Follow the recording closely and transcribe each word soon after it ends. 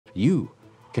You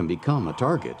can become a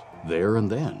target there and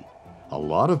then. A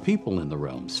lot of people in the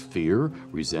realms fear,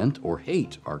 resent, or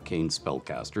hate arcane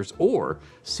spellcasters, or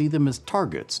see them as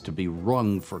targets to be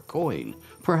wrung for coin,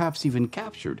 perhaps even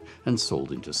captured and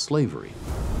sold into slavery.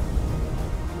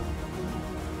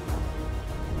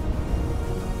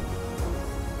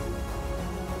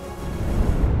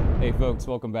 Hey folks,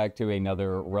 welcome back to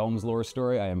another Realms lore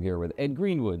story. I am here with Ed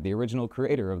Greenwood, the original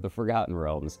creator of the Forgotten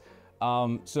Realms.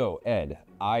 So Ed,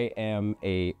 I am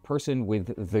a person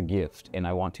with the gift and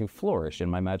I want to flourish in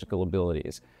my magical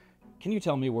abilities. Can you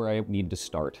tell me where I need to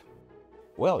start?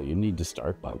 Well, you need to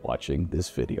start by watching this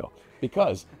video,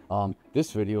 because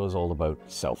this video is all about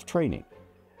self-training.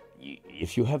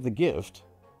 If you have the gift,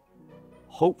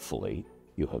 hopefully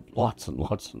you have lots and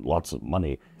lots and lots of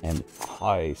money and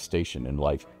high station in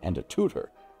life and a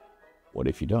tutor. What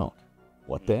if you don't?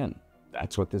 What then?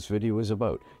 That's what this video is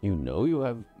about. You know you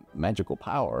have magical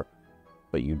power,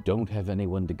 but you don't have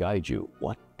anyone to guide you.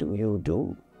 What do you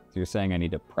do? So you're saying I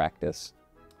need to practice?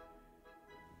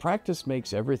 Practice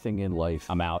makes everything in life.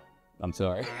 I'm out. I'm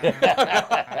sorry.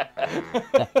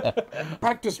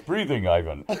 Practice breathing,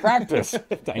 Ivan. Practice.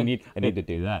 I need to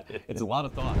do that. It's a lot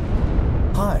of thought.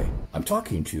 Hi, I'm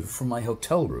talking to you from my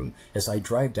hotel room as I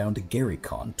drive down to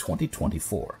GaryCon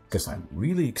 2024, because I'm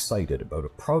really excited about a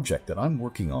project that I'm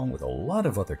working on with a lot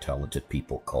of other talented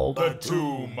people called The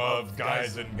Tomb of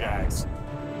Gythyanki.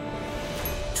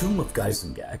 Tomb of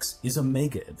Gythyanki is a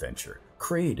mega adventure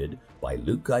created by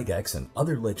Luke Gygax and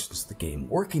other legends of the game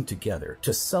working together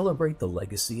to celebrate the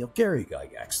legacy of Gary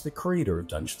Gygax, the creator of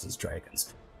Dungeons &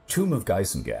 Dragons. Tomb of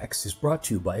Gythyanki is brought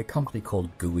to you by a company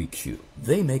called GUI.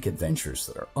 They make adventures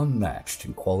that are unmatched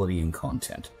in quality and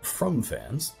content, from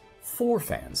fans, for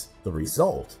fans. The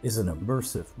result is an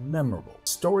immersive, memorable,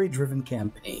 story-driven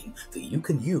campaign that you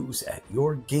can use at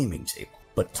your gaming table.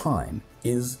 But time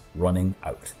is running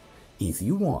out. If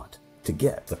you want to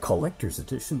get the collector's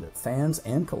edition that fans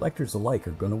and collectors alike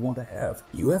are going to want to have,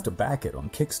 you have to back it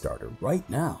on Kickstarter right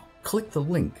now. Click the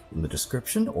link in the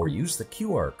description or use the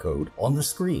QR code on the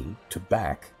screen to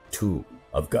back Tomb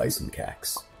of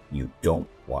Gythyanki. You don't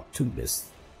want to miss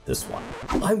this one.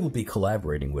 I will be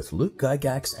collaborating with Luke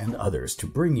Gygax and others to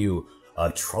bring you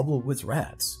A Trouble with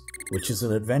Rats, which is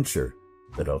an adventure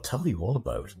that I'll tell you all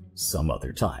about some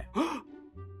other time.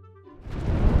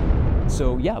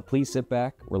 So yeah, please sit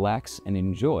back, relax, and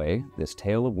enjoy this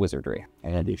tale of wizardry.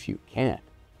 And if you can't,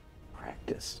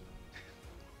 practice.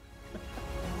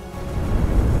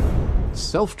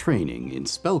 Self-training in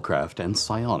spellcraft and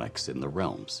psionics in the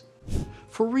realms.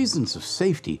 For reasons of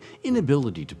safety,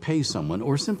 inability to pay someone,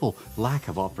 or simple lack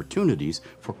of opportunities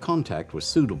for contact with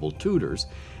suitable tutors,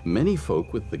 many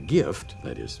folk with the gift,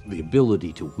 that is, the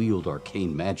ability to wield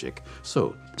arcane magic,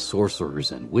 so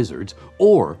sorcerers and wizards,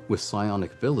 or with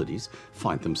psionic abilities,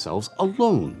 find themselves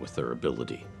alone with their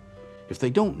ability. If they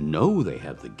don't know they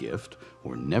have the gift,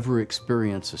 or never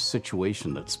experience a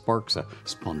situation that sparks a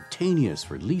spontaneous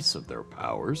release of their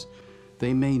powers,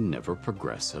 they may never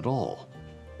progress at all.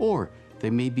 Or they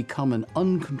may become an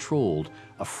uncontrolled,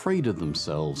 afraid of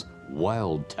themselves,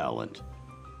 wild talent.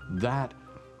 That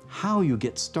how you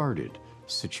get started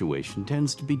situation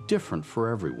tends to be different for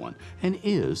everyone, and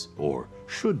is, or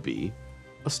should be,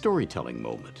 a storytelling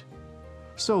moment.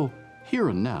 So, here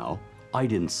and now,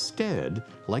 I'd instead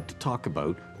like to talk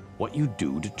about what you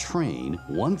do to train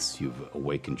once you've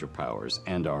awakened your powers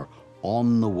and are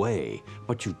on the way,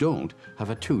 but you don't have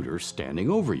a tutor standing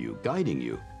over you, guiding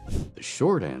you. The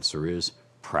short answer is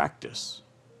practice.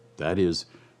 That is,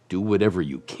 do whatever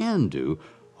you can do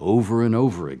over and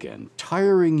over again,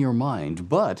 tiring your mind,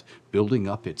 but building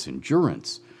up its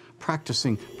endurance,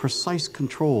 practicing precise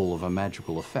control of a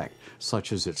magical effect,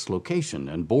 such as its location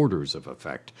and borders of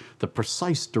effect, the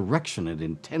precise direction and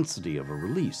intensity of a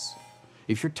release.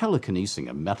 If you're telekinesing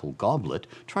a metal goblet,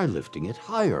 try lifting it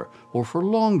higher, or for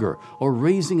longer, or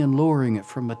raising and lowering it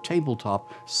from a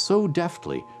tabletop so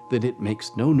deftly that it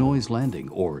makes no noise landing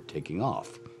or taking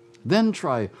off. Then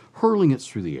try hurling it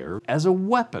through the air as a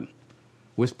weapon,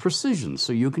 with precision,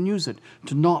 so you can use it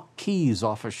to knock keys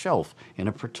off a shelf in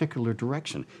a particular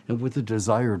direction and with the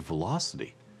desired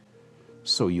velocity.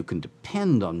 So you can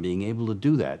depend on being able to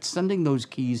do that, sending those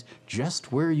keys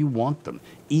just where you want them,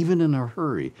 even in a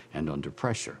hurry and under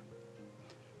pressure.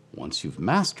 Once you've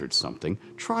mastered something,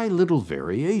 try little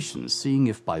variations, seeing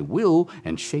if by will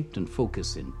and shaped and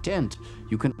focus intent,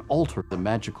 you can alter the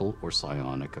magical or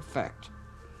psionic effect.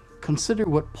 Consider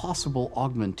what possible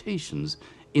augmentations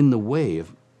in the way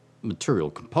of material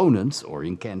components or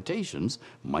incantations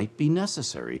might be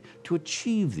necessary to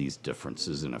achieve these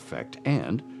differences in effect,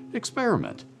 and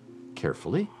experiment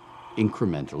carefully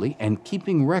incrementally and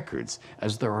keeping records,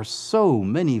 as there are so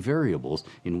many variables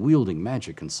in wielding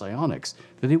magic and psionics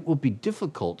that it will be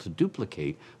difficult to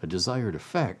duplicate a desired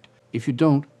effect if you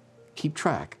don't keep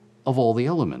track of all the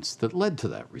elements that led to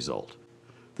that result.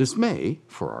 This may,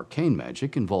 for arcane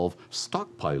magic, involve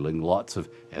stockpiling lots of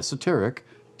esoteric,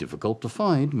 difficult to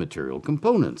find material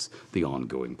components. The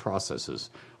ongoing processes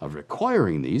of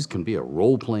acquiring these can be a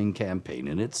role-playing campaign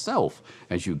in itself,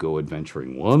 as you go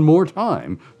adventuring one more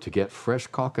time to get fresh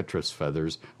cockatrice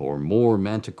feathers or more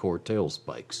manticore tail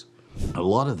spikes. A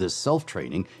lot of this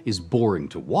self-training is boring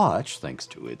to watch, thanks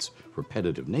to its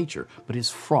repetitive nature, but is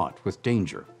fraught with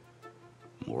danger.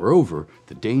 Moreover,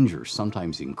 the danger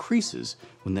sometimes increases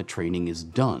when the training is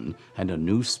done and a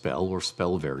new spell or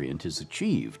spell variant is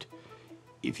achieved.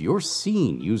 If you're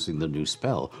seen using the new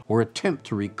spell, or attempt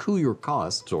to recoup your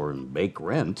costs or make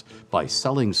rent by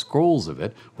selling scrolls of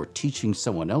it or teaching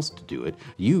someone else to do it,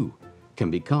 you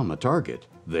can become a target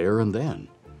there and then.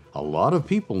 A lot of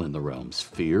people in the realms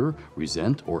fear,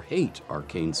 resent, or hate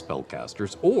arcane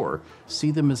spellcasters, or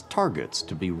see them as targets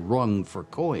to be wrung for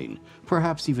coin,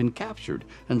 perhaps even captured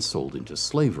and sold into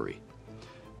slavery.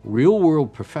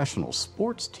 Real-world professional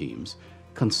sports teams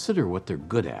consider what they're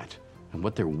good at and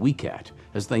what they're weak at,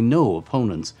 as they know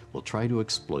opponents will try to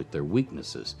exploit their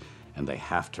weaknesses, and they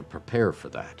have to prepare for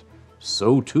that.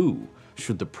 So too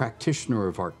should the practitioner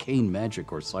of arcane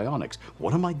magic or psionics.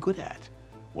 What am I good at?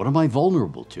 What am I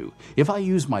vulnerable to? If I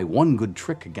use my one good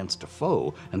trick against a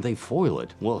foe and they foil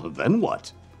it, well, then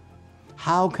what?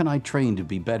 How can I train to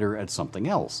be better at something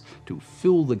else, to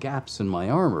fill the gaps in my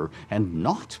armor and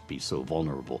not be so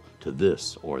vulnerable to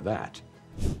this or that?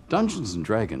 Dungeons &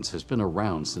 Dragons has been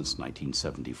around since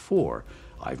 1974.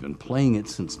 I've been playing it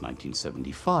since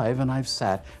 1975, and I've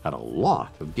sat at a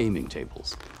lot of gaming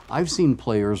tables. I've seen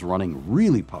players running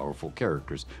really powerful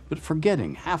characters, but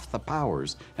forgetting half the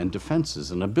powers and defenses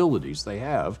and abilities they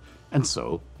have, and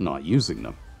so not using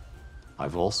them.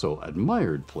 I've also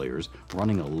admired players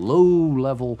running a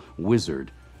low-level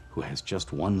wizard who has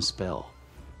just one spell,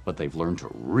 but they've learned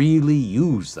to really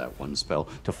use that one spell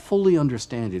to fully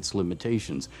understand its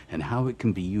limitations and how it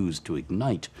can be used to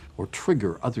ignite or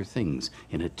trigger other things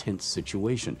in a tense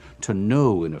situation, to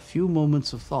know in a few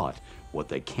moments of thought what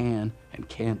they can and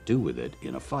can't do with it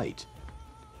in a fight.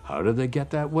 How do they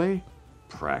get that way?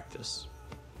 Practice.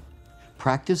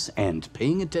 Practice and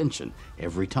paying attention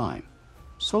every time.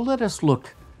 So let us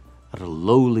look at a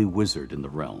lowly wizard in the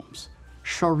realms,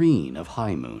 Shireen of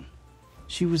High Moon.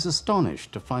 She was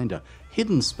astonished to find a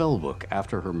hidden spellbook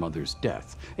after her mother's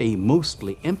death, a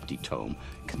mostly empty tome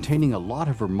containing a lot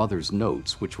of her mother's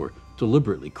notes, which were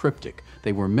deliberately cryptic.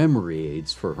 They were memory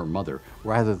aids for her mother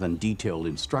rather than detailed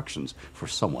instructions for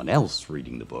someone else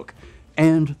reading the book,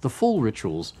 and the full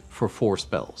rituals for 4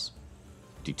 spells: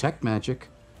 detect magic,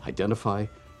 identify,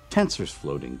 tensor's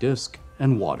floating disc,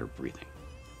 and water breathing.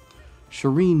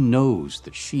 Shireen knows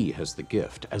that she has the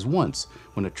gift, as once,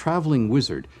 when a traveling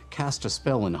wizard cast a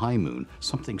spell in High Moon,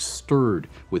 something stirred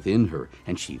within her,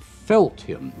 and she felt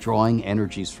him drawing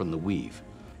energies from the weave.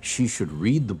 She should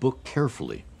read the book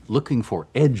carefully, looking for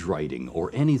edge writing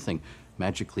or anything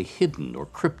magically hidden or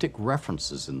cryptic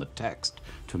references in the text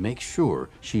to make sure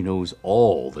she knows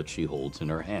all that she holds in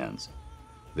her hands.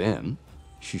 Then,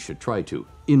 she should try to,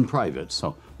 in private,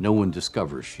 so no one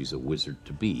discovers she's a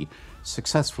wizard-to-be,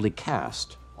 successfully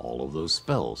cast all of those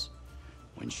spells.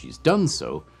 When she's done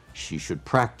so, she should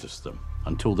practice them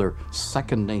until they're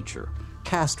second nature,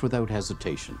 cast without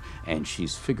hesitation, and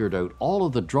she's figured out all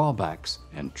of the drawbacks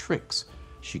and tricks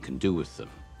she can do with them.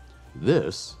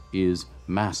 This is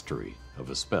mastery of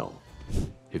a spell.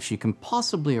 If she can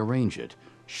possibly arrange it,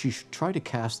 she should try to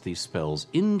cast these spells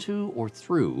into or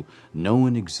through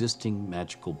known existing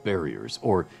magical barriers,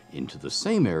 or into the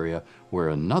same area where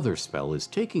another spell is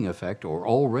taking effect or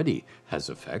already has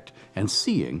effect, and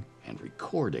seeing and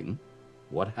recording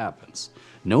what happens.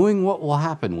 Knowing what will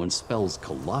happen when spells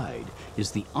collide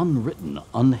is the unwritten,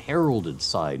 unheralded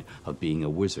side of being a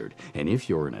wizard, and if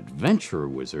you're an adventurer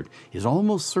wizard, is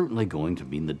almost certainly going to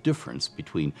mean the difference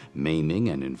between maiming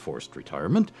and enforced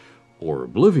retirement, or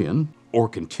oblivion, or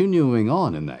continuing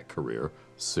on in that career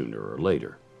sooner or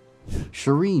later.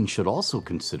 Shireen should also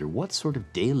consider what sort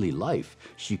of daily life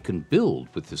she can build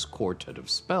with this quartet of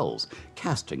spells,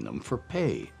 casting them for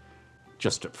pay.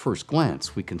 Just at first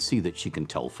glance, we can see that she can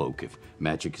tell folk if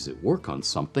magic is at work on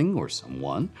something or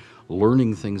someone,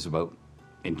 learning things about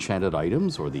enchanted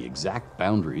items or the exact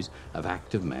boundaries of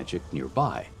active magic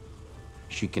nearby.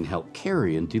 She can help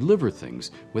carry and deliver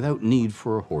things without need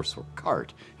for a horse or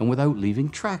cart, and without leaving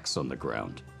tracks on the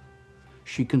ground.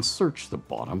 she can search the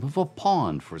bottom of a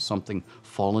pond for something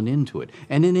fallen into it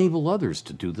and enable others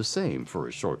to do the same for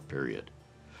a short period.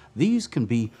 These can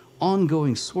be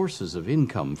ongoing sources of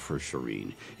income for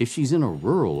Shireen. If she's in a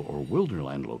rural or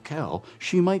wilderland locale,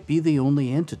 she might be the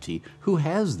only entity who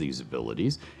has these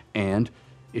abilities, and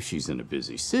if she's in a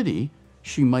busy city,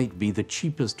 she might be the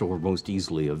cheapest or most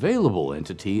easily available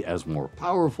entity, as more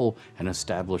powerful and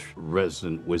established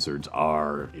resident wizards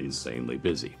are insanely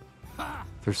busy.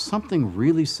 There's something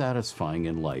really satisfying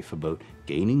in life about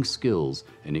gaining skills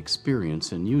and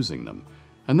experience in using them,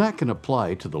 and that can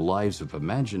apply to the lives of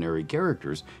imaginary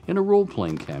characters in a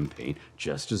role-playing campaign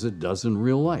just as it does in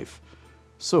real life.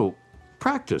 So,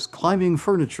 practice climbing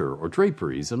furniture or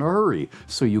draperies in a hurry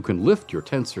so you can lift your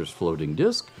tensor's floating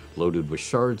disc, loaded with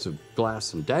shards of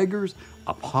glass and daggers,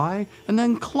 up high, and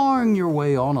then clawing your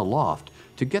way on aloft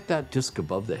to get that disc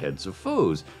above the heads of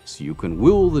foes so you can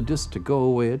will the disc to go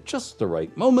away at just the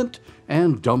right moment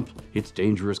and dump its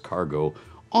dangerous cargo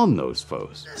on those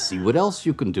foes. See what else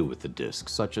you can do with the disc,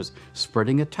 such as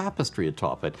spreading a tapestry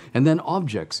atop it, and then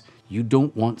objects you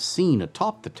don't want seen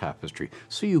atop the tapestry,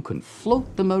 so you can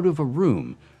float them out of a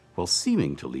room while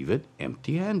seeming to leave it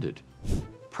empty-handed.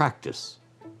 Practice.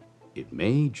 It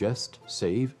may just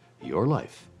save your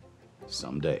life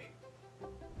someday.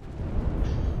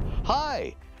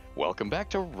 Hi! Welcome back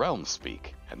to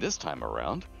REALMSPEAK, and this time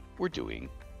around, we're doing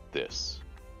this.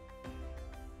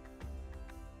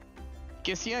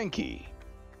 GITHYANKI.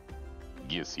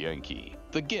 GITHYANKI.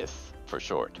 The Gith, for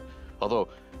short. Although,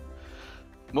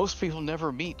 most people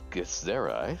never meet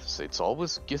Githzerai, so it's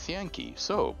always GITHYANKI.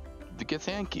 So, the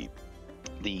GITHYANKI,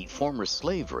 the former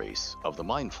slave race of the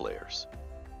Mind Flayers,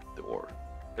 or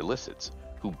illicits,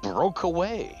 who broke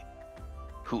away,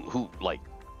 who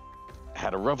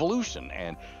had a revolution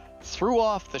and threw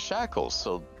off the shackles,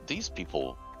 so these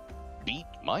people beat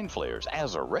Mind Flayers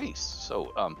as a race.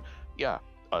 So, yeah.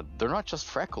 They're not just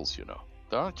freckles, you know.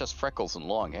 They're not just freckles and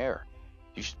long hair.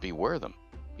 You should beware them.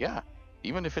 Yeah,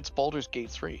 even if it's Baldur's Gate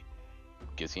 3.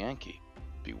 Githyanki,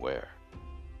 beware.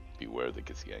 Beware the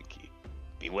Githyanki.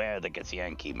 Beware the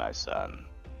Githyanki, my son.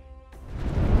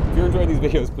 If you're enjoying these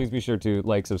videos, please be sure to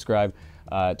like, subscribe,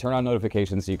 turn on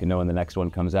notifications so you can know when the next one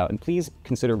comes out, and please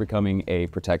consider becoming a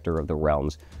protector of the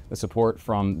realms. The support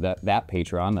from that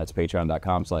Patreon, that's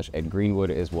patreon.com/EdGreenwood,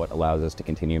 is what allows us to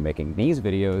continue making these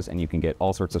videos, and you can get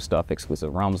all sorts of stuff,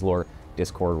 exclusive realms lore,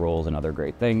 Discord roles, and other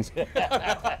great things.